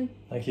Father's Day.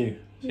 Thank you.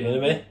 See you in a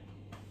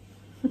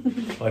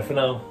bit. Bye for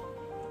now.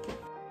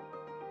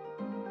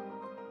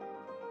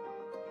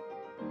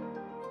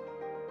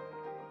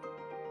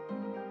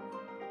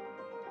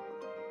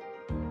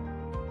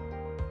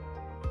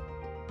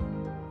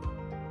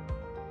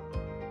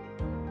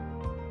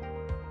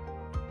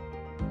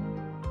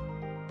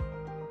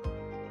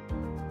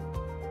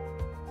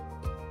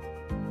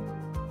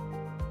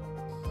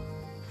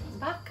 I'm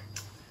back.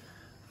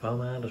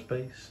 Found out of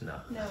space? No.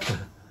 No.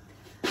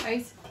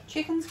 Right,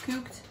 chicken's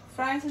cooked,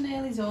 fries are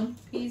nearly done,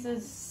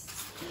 pizza's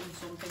doing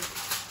something.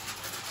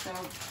 So,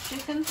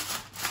 chicken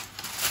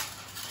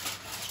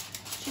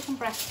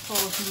breast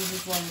portions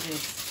is what it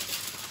is.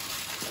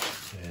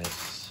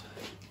 Yes.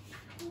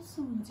 Oh,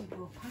 somebody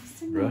brought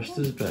pasta in Breast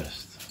there. is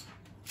best.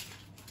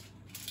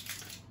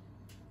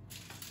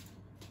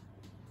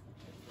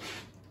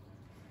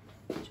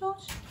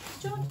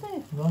 George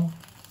there? No.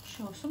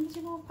 Sure, somebody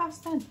brought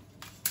pasta in.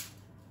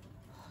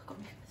 Got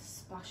me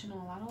splashing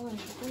all that all over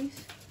the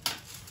place.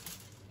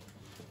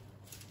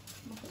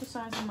 Look at the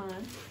size of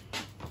mine.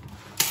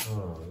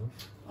 Oh.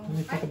 Oh,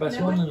 You pick the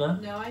best one in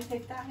that? No, I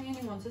picked that. He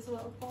only wanted a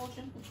little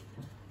portion.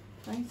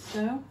 Right,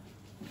 so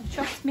I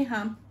chopped my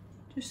ham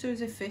just so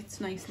as it fits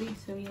nicely.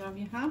 So you have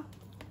your ham.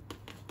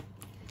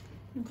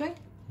 Okay.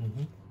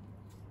 Mm-hmm.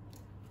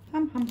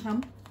 Ham.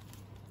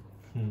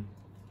 Hmm.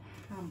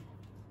 Ham.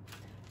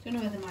 Don't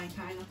know whether my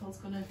pineapple's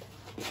gonna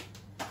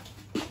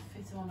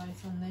fit all right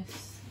on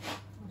this.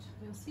 But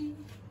we'll see.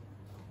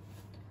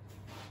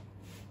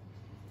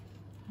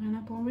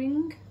 Pineapple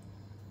ring.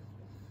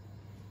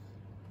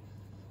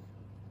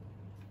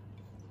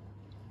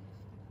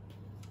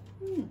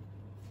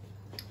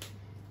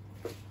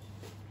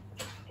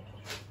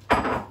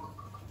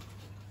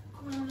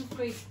 Come on,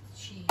 grated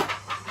cheese.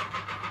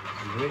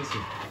 Crazy.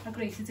 I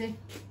grated it.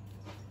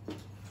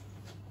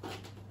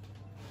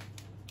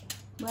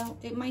 Well,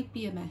 it might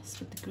be a mess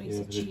with the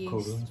grated cheese.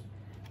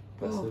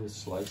 Best Oh. of it's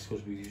sliced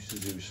because we used to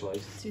do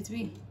sliced. Did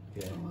we?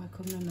 Yeah. Oh, I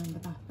couldn't remember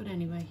that. But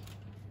anyway,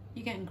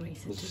 you're getting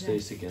grated It just today.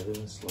 stays together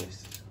and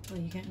sliced. Well,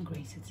 you're getting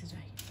grated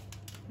today.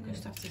 You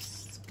just have to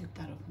scoop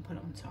that up and put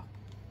it on top.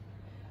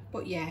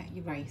 But yeah,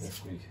 you're right.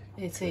 Next week.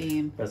 It's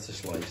Better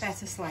sliced.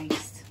 better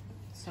sliced.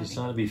 Sorry. She's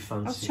trying to be I was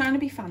fancy. trying to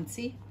be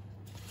fancy.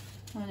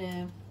 I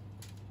know.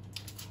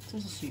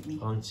 Doesn't suit me.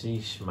 Fancy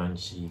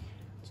schmancy.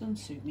 Doesn't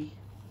suit me.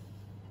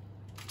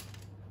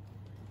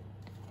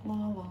 La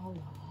la la.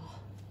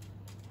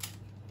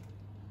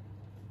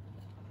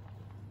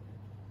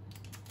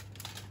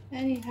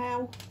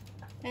 Anyhow,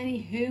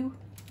 anywho,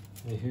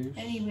 Anywho.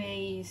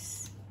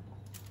 anyways,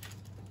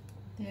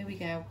 there we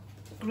go.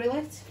 Grill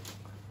it.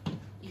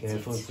 Eat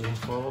Careful it it. doesn't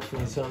fall off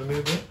when you're trying to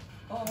move it.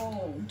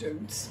 Oh,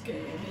 don't scare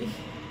me.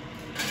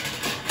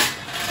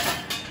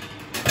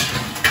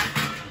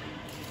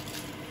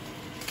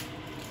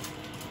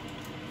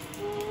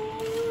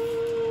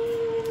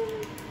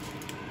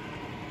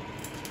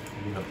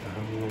 You got the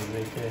handle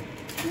right there.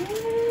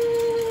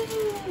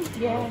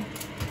 Yeah.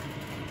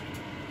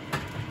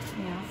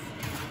 Yeah.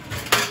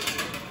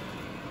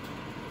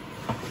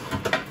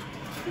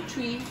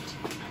 Retrieved.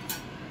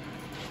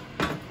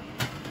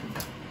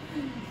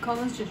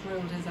 Colin's just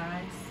rolled his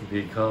eyes.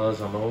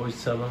 Because I'm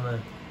always telling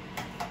her.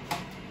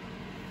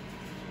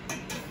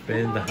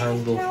 Bend the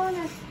handle.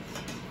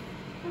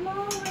 I'm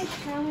always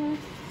telling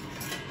her.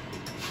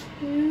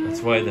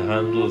 That's why the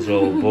handle's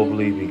all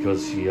bubbly,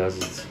 because she has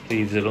it,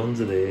 leaves it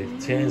under there,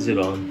 turns it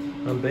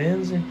on and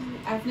burns it.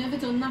 I've never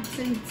done that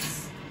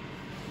since.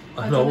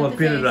 I know, I've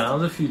been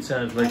around a few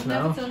times like I've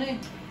now. never done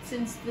it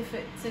since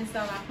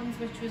that happened,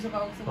 which was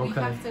about a week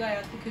after I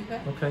had the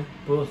Cooper. Okay,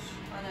 but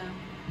I know.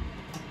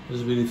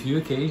 there's been a few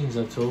occasions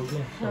I've told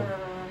you. So.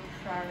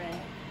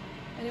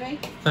 Anyway.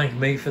 Thank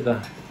me for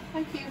that.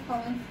 Thank you,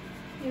 Colin.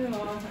 You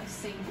are a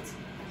saint.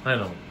 I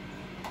know.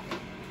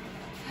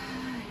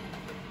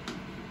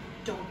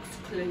 Dog's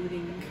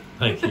clothing.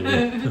 Thank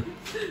you.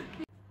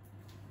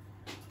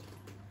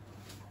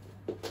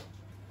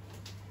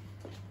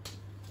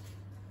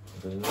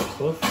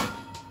 Stuff.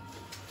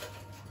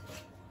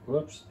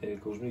 Whoops, there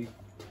goes me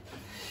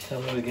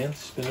camera again,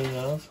 spinning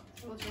around.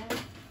 Oh, yeah.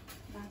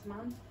 Bad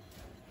man.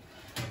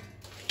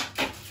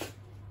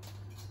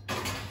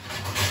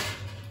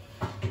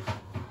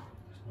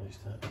 Nice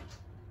that.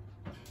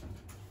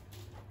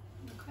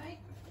 Okay.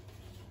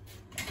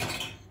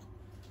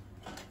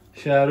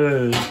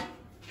 Sharon.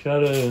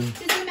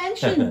 Did you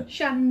mention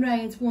Sharon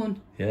Ryan's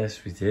won?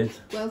 Yes, we did.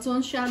 Well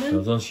done, Sharon.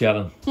 Well done,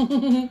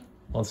 Sharon.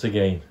 Once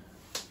again.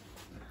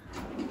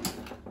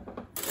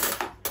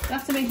 We'll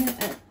have to make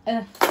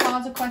a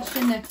harder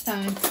question next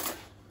time.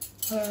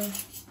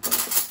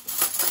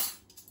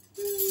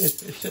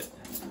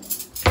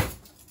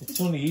 It's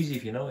only easy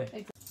if you know it.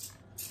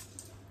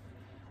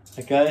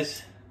 Hey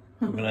guys,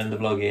 we're going to end the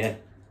vlog here.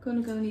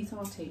 Gonna go and eat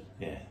our tea.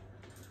 Yeah.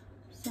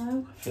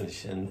 So.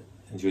 Finish and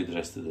enjoy the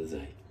rest of the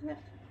day. Yeah.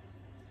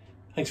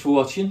 Thanks for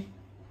watching.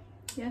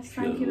 Yes, If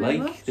thank you you very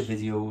like much. the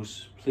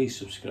videos, please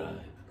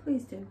subscribe.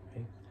 Please do.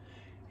 Okay.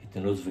 Hit the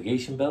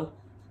notification bell.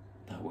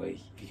 That way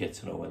you get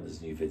to know when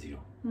there's a new video.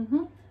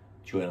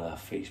 Join our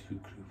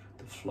Facebook group,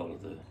 the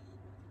Florida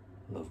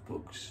Love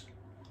Bugs.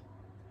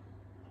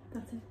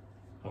 That's it.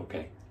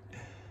 Okay.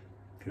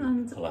 Good.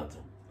 And Orlando.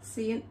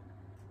 see you.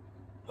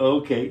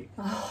 Okay.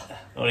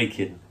 Only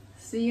kidding.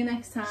 See you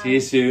next time. See you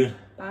soon.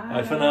 Bye.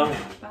 Bye for now.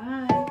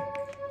 Bye.